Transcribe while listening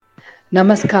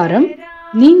நமஸ்காரம்.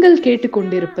 நீங்கள்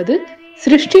கேட்டுக்கொண்டிருப்பது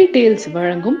சிருஷ்டி டேல்ஸ்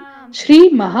வழங்கும் ஸ்ரீ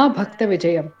மகா பக்த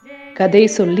விஜயம். கதை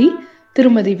சொல்லி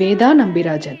திருமதி வேதா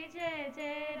நம்பிராஜன்.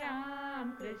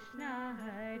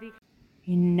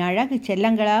 இன்னழகு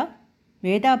செல்லங்களா,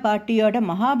 வேதா பாட்டியோட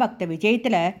மகாபக்த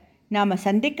விஜயத்தில் நாம்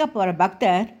சந்திக்க போகிற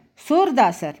பக்தர்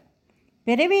சூர்தாசர்.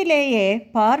 பிறவியிலேயே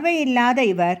பார்வை இல்லாத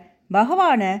இவர்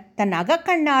பகவானை தன்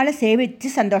அகக்கண்ணால் சேவித்து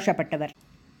சந்தோஷப்பட்டவர்.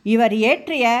 இவர்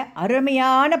இயற்றிய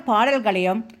அருமையான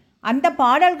பாடல்களையும் அந்த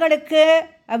பாடல்களுக்கு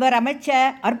அவர் அமைச்ச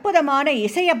அற்புதமான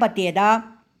இசையை பற்றியதான்,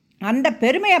 அந்த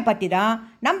பெருமையை பற்றி தான்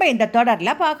நம்ம இந்த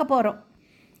தொடரில் பார்க்க போகிறோம்.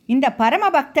 இந்த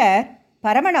பரம பக்தர்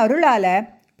பரமன் அருளால்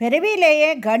பிறவியிலேயே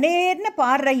கணீர்னு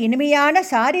பாடுற இனிமையான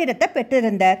சாரீரத்தை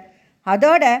பெற்றிருந்தார்.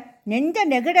 அதோட நெஞ்ச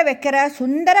நெகிழ வைக்கிற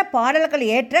சுந்தர பாடல்கள்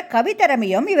ஏற்ற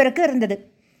கவித்திறமையும் இவருக்கு இருந்தது.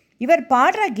 இவர்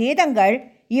பாடுற கீதங்கள்,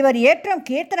 இவர் ஏற்றும்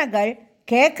கீர்த்தனைகள்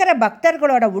கேட்குற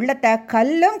பக்தர்களோட உள்ளத்தை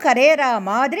கல்லும் கரையறா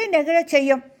மாதிரி நெகிழச்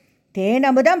செய்யும்.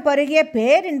 தேனமுதம் பருகிய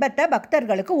பேரின்பத்தை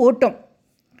பக்தர்களுக்கு ஊட்டும்.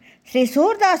 ஸ்ரீ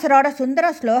சூர்தாசரோட சுந்தர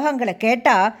ஸ்லோகங்களை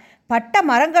கேட்டால் பட்ட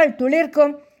மரங்கள்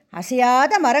துளிர்க்கும்,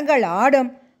 அசையாத மரங்கள்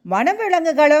ஆடும்,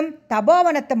 வனவிலங்குகளும்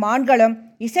தபோவனத்து மான்களும்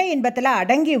இசை இன்பத்தில்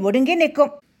அடங்கி ஒடுங்கி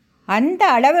நிற்கும். அந்த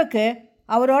அளவுக்கு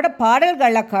அவரோட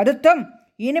பாடல்களில் கருத்தும்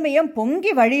இனிமையும்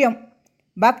பொங்கி வழியும்.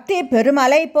 பக்தி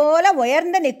பெருமலை போல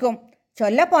உயர்ந்து நிற்கும்.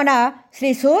 சொல்லப்போனால் ஸ்ரீ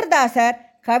சூர்தாசர்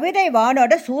கவிதை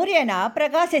வானோட சூரியனா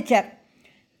பிரகாசிச்சார்.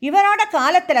 இவரோட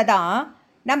காலத்தில் தான்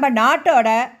நம்ம நாட்டோட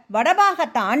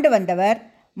வடபாகத்தை ஆண்டு வந்தவர்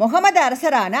முகமது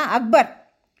அரசரான அக்பர்.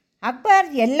 அக்பர்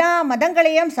எல்லா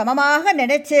மதங்களையும் சமமாக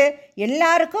நினைச்சு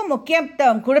எல்லாருக்கும்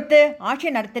முக்கியத்துவம் கொடுத்து ஆட்சி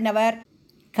நடத்தினவர்.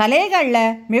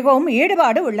 கலைகளில் மிகவும்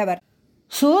ஈடுபாடு உள்ளவர்.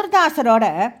 சூர்தாசரோட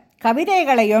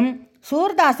கவிதைகளையும்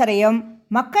சூர்தாசரையும்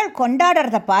மக்கள்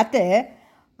கொண்டாடுறத பார்த்து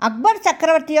அக்பர்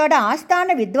சக்கரவர்த்தியோட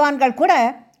ஆஸ்தான வித்வான்கள் கூட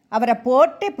அவரை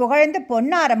போட்டு புகழ்ந்து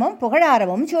பொன்னாரமும்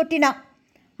புகழாரமும் சூட்டினான்.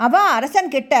 அவன்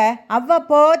அரசன்கிட்ட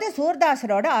அவ்வப்போது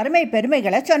சூர்தாசரோட அருமை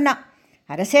பெருமைகளை சொன்னான்.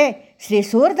 அரசே, ஸ்ரீ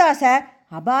சூர்தாசர்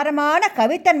அபாரமான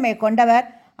கவித்தன்மை கொண்டவர்.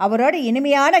 அவரோட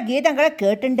இனிமையான கீதங்களை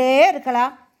கேட்டுட்டே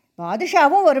இருக்கலாம்.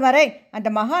 பாதுஷாவும் ஒரு முறை அந்த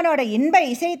மகானோட இன்ப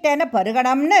இசைத்தேன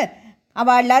பருகணம்னு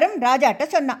அவள் எல்லாரும் ராஜாட்ட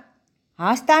சொன்னான்.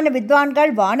 ஆஸ்தான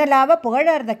வித்வான்கள் வானலாவ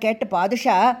புகழறதை கேட்டு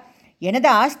பாதுஷா, எனது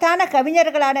ஆஸ்தான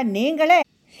கவிஞர்களான நீங்களே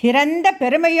சிறந்த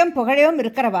பெருமையும் புகழையும்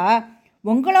இருக்கிறவா,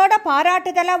 உங்களோட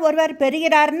பாராட்டுதலாக ஒருவர்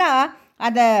பெறுகிறார்னா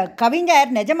அந்த கவிஞர்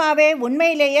நிஜமாவே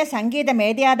உண்மையிலேயே சங்கீத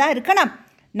மேதையாக தான் இருக்கணும்.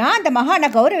 நான் அந்த மகானை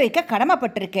கௌரவிக்க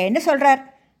கடமைப்பட்டிருக்கேன்னு சொல்கிறார்.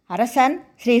 அரசன்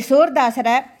ஸ்ரீ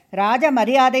சூர்தாசரை ராஜ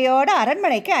மரியாதையோட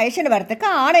அரண்மனைக்கு அழைச்சின்னு வரத்துக்கு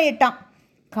ஆணையிட்டான்.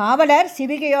 காவலர்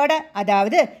சிவிகையோட,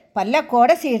 அதாவது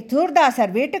பல்லக்கோட ஸ்ரீ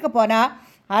சூர்தாசர் வீட்டுக்கு போனால்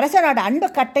அரசனோட அன்பு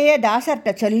கட்டையே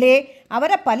தாசர்கிட்ட சொல்லி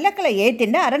அவரை பல்லக்கில்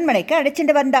ஏற்றின்னு அரண்மனைக்கு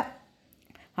அழைச்சிட்டு வந்தா.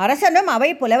 அரசனும் அவை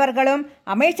புலவர்களும்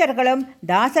அமைச்சர்களும்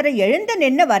தாசரை எழுந்து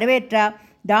நின்று வரவேற்றா.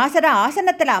 தாசரை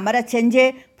ஆசனத்தில் அமரச் செஞ்சு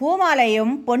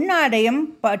பூமாலையும் பொன்னாடையும்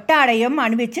பட்டாடையும்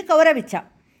அணிவிச்சு கௌரவிச்சா.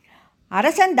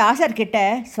 அரசன் தாசர்கிட்ட,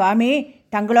 சுவாமி,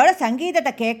 தங்களோட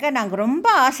சங்கீதத்தை கேட்க நாங்கள் ரொம்ப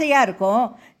ஆசையாக இருக்கோம்.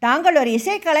 தாங்கள் ஒரு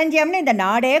இசை களஞ்சியம்னு இந்த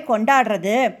நாடே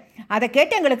கொண்டாடுறது, அதை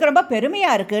கேட்டு எங்களுக்கு ரொம்ப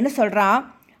பெருமையாக இருக்குதுன்னு சொல்கிறான்.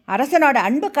 அரசனோட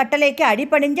அன்பு கட்டளைக்கு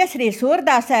அடிபணிஞ்ச ஸ்ரீ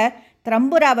சூர்தாசர்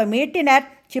திரம்புராவை மீட்டினர்,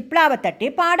 சிப்ளாவை தட்டி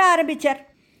பாட ஆரம்பித்தார்.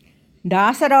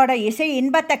 தாசரோட இசை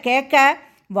இன்பத்தை கேட்க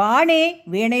வாணி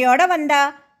வீணையோட வந்தா.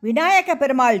 விநாயக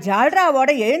பெருமாள் ஜால்ராவோட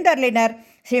எழுந்தருளினர்.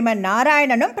 ஸ்ரீமன்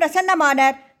நாராயணனும்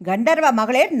பிரசன்னமானார். கந்தர்வ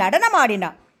மகளிர்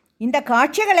நடனமாடினார். இந்த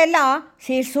காட்சிகள் எல்லாம்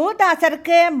ஸ்ரீ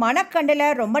சூர்தாசருக்கு மனக்கண்ணில்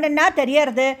ரொம்ப நன்னா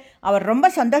தெரியறது. அவர் ரொம்ப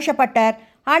சந்தோஷப்பட்டார்.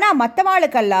 ஆனால்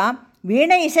மற்றவாளுக்கெல்லாம்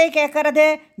வீணை இசை கேட்கறது,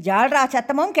 ஜால்ரா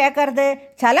சத்தமும் கேட்கறது,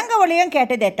 சலங்க ஒளியும்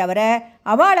கேட்டதே தவிர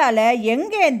அவளால்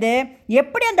எங்கேருந்து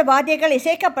எப்படி அந்த வாத்தியங்கள்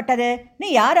இசைக்கப்பட்டதுன்னு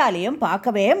யாராலையும்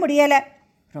பார்க்கவே முடியலை.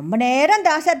 ரொம்ப நேரம்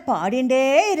தாசர் பாடிண்டே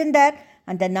இருந்தார்.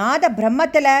 அந்த நாத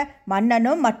பிரம்மத்தில்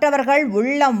மன்னனும் மற்றவர்கள்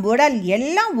உள்ளம் உடல்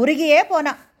எல்லாம் உருகியே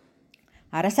போனான்.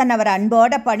 அரசன் அவர்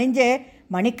அன்போடு பணிஞ்சு,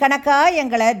 மணிக்கணக்காக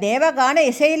எங்களை தேவகான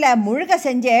இசையில் முழுக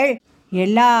செஞ்சேள்.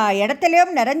 எல்லா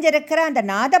இடத்துலையும் நிறைஞ்சிருக்கிற அந்த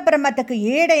நாத பிரம்மத்துக்கு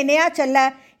ஈடு இணையாக சொல்ல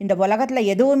இந்த உலகத்தில்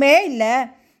எதுவுமே இல்லை.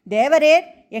 தேவரே,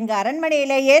 எங்கள்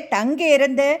அரண்மனையிலேயே தங்கி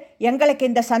இருந்து எங்களுக்கு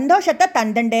இந்த சந்தோஷத்தை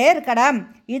தந்துட்டே இருக்கடாம்,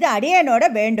 இது அடியனோட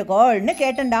வேண்டுகோள்னு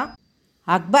கேட்டுண்டான்.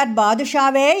 அக்பர்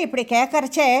பாதுஷாவே இப்படி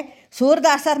கேட்கறச்சே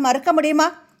சூர்தாசர் மறுக்க முடியுமா?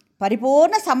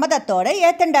 பரிபூர்ண சம்மதத்தோடு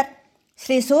ஏத்துண்டார்.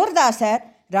 ஸ்ரீ சூர்தாசர்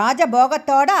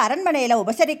ராஜபோகத்தோட அரண்மனையில்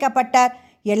உபசரிக்கப்பட்டார்.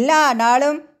 எல்லா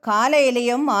நாளும்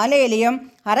காலையிலையும் மாலையிலையும்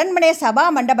அரண்மனை சபா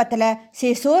மண்டபத்தில் ஸ்ரீ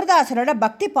சூர்தாசரோட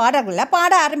பக்தி பாடல்களை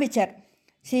பாட ஆரம்பித்தார்.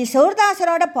 ஸ்ரீ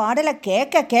சூர்தாசரோட பாடலை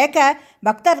கேட்க கேட்க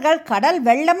பக்தர்கள் கடல்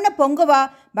வெள்ளம்னு பொங்குவா.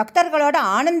 பக்தர்களோட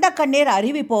ஆனந்த கண்ணீர்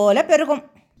அருவி போல பெருகும்.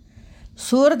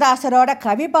 சூர்தாசரோட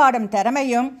கவி பாடும்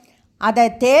திறமையும் அதை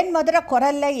தேன் மதுர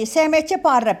குரலில் இசையமைச்சு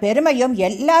பாடுற பெருமையும்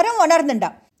எல்லாரும் உணர்ந்துண்டா.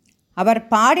 அவர்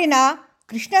பாடினா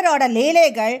கிருஷ்ணரோட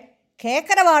லீலைகள்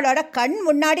கேட்குறவாளோட கண்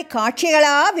முன்னாடி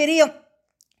காட்சிகளாக விரியும்.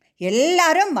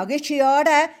 எல்லாரும் மகிழ்ச்சியோட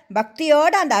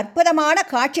பக்தியோட அந்த அற்புதமான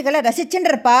காட்சிகளை ரசிச்சுட்டு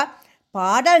இருப்பா.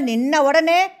 பாடல் நின்ன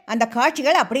உடனே அந்த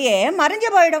காட்சிகள் அப்படியே மறைஞ்சு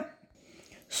போயிடும்.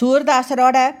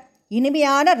 சூர்தாசரோட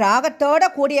இனிமையான ராகத்தோட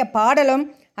கூடிய பாடலும்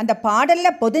அந்த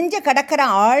பாடலில் பொதிஞ்சு கிடக்கிற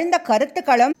ஆழ்ந்த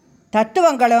கருத்துக்களும்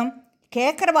தத்துவங்களும்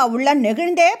கேட்குறவா உள்ள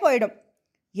நெகிழ்ந்தே போயிடும்.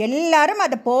 எல்லாரும்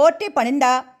அதை போற்றி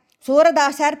பணிந்தா.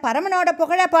 சூரதாசர் பரமனோட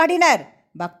புகழை பாடினார்.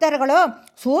 பக்தர்களோ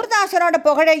சூர்தாசரோட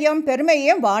புகழையும்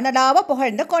பெருமையும் வானலாவ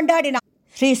புகழ்ந்து கொண்டாடினார்.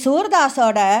 ஸ்ரீ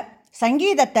சூர்தாஸோட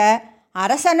சங்கீதத்தை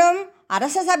அரசனும்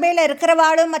அரச சபையில்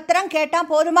இருக்கிறவாளும் மாத்திரம் கேட்டால்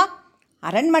போதுமா?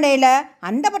 அரண்மனையில்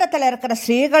அந்தபுரத்தில் இருக்கிற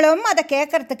ஸ்ரீகளும் அதை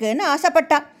கேட்கறதுக்குன்னு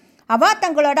ஆசைப்பட்டா. அவள்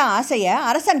தங்களோட ஆசையை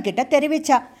அரசன்கிட்ட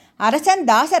தெரிவித்தா. அரசன்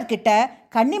தாசர்கிட்ட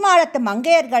கன்னிமாடத்து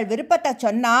மங்கையர்கள் விருப்பத்தை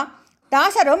சொன்னால்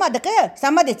தாசரும் அதுக்கு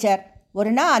சம்மதிச்சார்.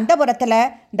 ஒரு நாள்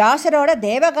அந்தபுரத்தில் தாசரோட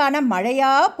தேவகானம்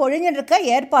மழையாக பொழிஞ்சிருக்க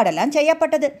ஏற்பாடெல்லாம்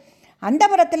செய்யப்பட்டது.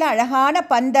 அந்தபுரத்தில் அழகான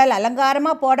பந்தல்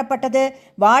அலங்காரமாக போடப்பட்டது.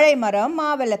 வாழை மரம்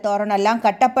மாவெல்ல தோரணெல்லாம்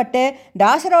கட்டப்பட்டு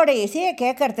தாசரோட இசையை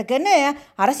கேட்கறதுக்குன்னு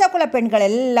அரசகுல பெண்கள்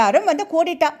எல்லாரும் வந்து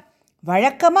கூடிட்டா.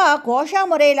 வழக்கமாக கோஷா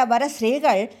முறையில் வர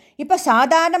ஸ்ரீகள் இப்போ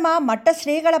சாதாரணமாக மற்ற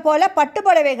ஸ்ரீகளை போல பட்டு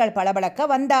புடவைகள் பளபளக்க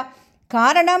வந்தா.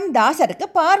 காரணம் தாசருக்கு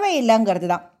பார்வை இல்லைங்கிறது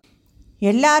தான்.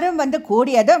 எல்லாரும் வந்து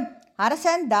கூடியதும்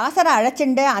அரசன் தாசரை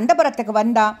அழைச்சிண்டு அந்தபுரத்துக்கு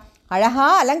வந்தான்.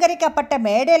 அழகாக அலங்கரிக்கப்பட்ட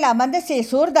மேடையில் அமர்ந்து ஸ்ரீ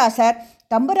சூர்தாசர்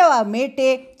தம்புரவை மீட்டி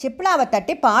சிப்ளாவை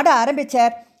தட்டி பாட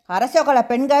ஆரம்பித்தார். அரசகுல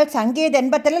பெண்கள் சங்கீத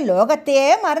இன்பத்தில் லோகத்தையே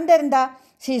மறந்திருந்தா.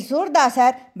 ஸ்ரீ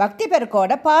சூர்தாசர் பக்தி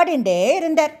பெருக்கோட பாடிண்டே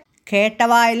இருந்தார்.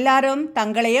 கேட்டவா எல்லாரும்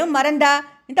தங்களையும் மறந்தா,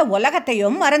 இந்த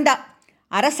உலகத்தையும் மறந்தா.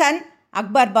 அரசன்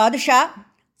அக்பர் பாதுஷா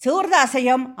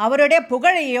சூர்தாஸையும் அவருடைய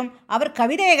புகழையும் அவர்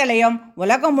கவிதைகளையும்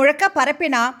உலகம் முழுக்க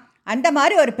பரப்பினா. அந்த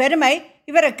மாதிரி ஒரு பெருமை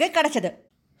இவருக்கு கிடச்சிது.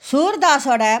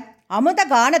 சூர்தாஸோட அமுத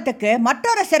கானத்துக்கு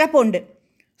மற்றொரு சிறப்பு உண்டு.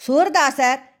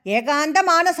 சூர்தாசர்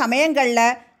ஏகாந்தமான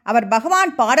சமயங்களில் அவர்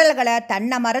பகவான் பாடல்களை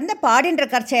தன்னை மறந்து பாடின்னு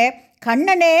இருக்கறச்சே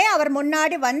கண்ணனே அவர்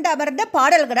முன்னாடி வந்து அமர்ந்து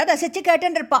பாடல்களை ரசித்து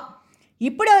கேட்டுருப்பான்.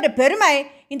 இப்படி ஒரு பெருமை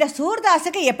இந்த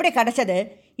சூர்தாஸுக்கு எப்படி கிடச்சது,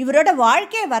 இவரோட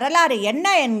வாழ்க்கை வரலாறு என்ன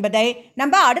என்பதை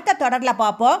நம்ம அடுத்த தொடரில்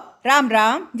பார்ப்போம். ராம்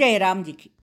ராம் ஜெயராம்ஜிக்கு.